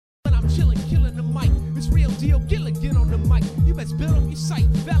Steel Gilligan on the mic. You best build on your sight,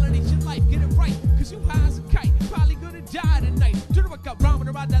 validate your life, get it right, cause you high as a kite, probably gonna die tonight. Do the work out, rhyming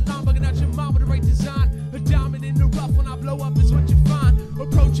around that line, bugging out your mind with the right design. A diamond in the rough when I blow up is what you find.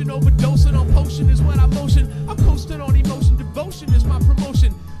 Approaching, overdosing on potion is what I motion. I'm coasting on emotion, devotion is my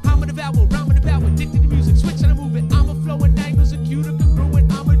promotion. I'm an avowal, rhyming about, addicted to music, switching and moving. I'm a flowing angles, acute or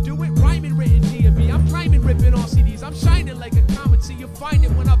congruent. I'ma do it, rhyming, written D&B. I'm climbing, ripping on CDs. I'm shining like a comet, see you'll find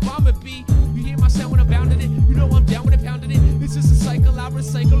it when I bomb a beat. You hear my sound when I'm bounding it, you know I'm down with it, pounding it. It's just a cycle, I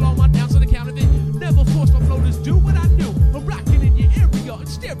recycle all my downs on account of it. Never force my flow, just do what I do. I'm rocking in your area, in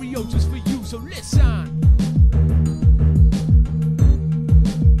stereo just for you, so listen.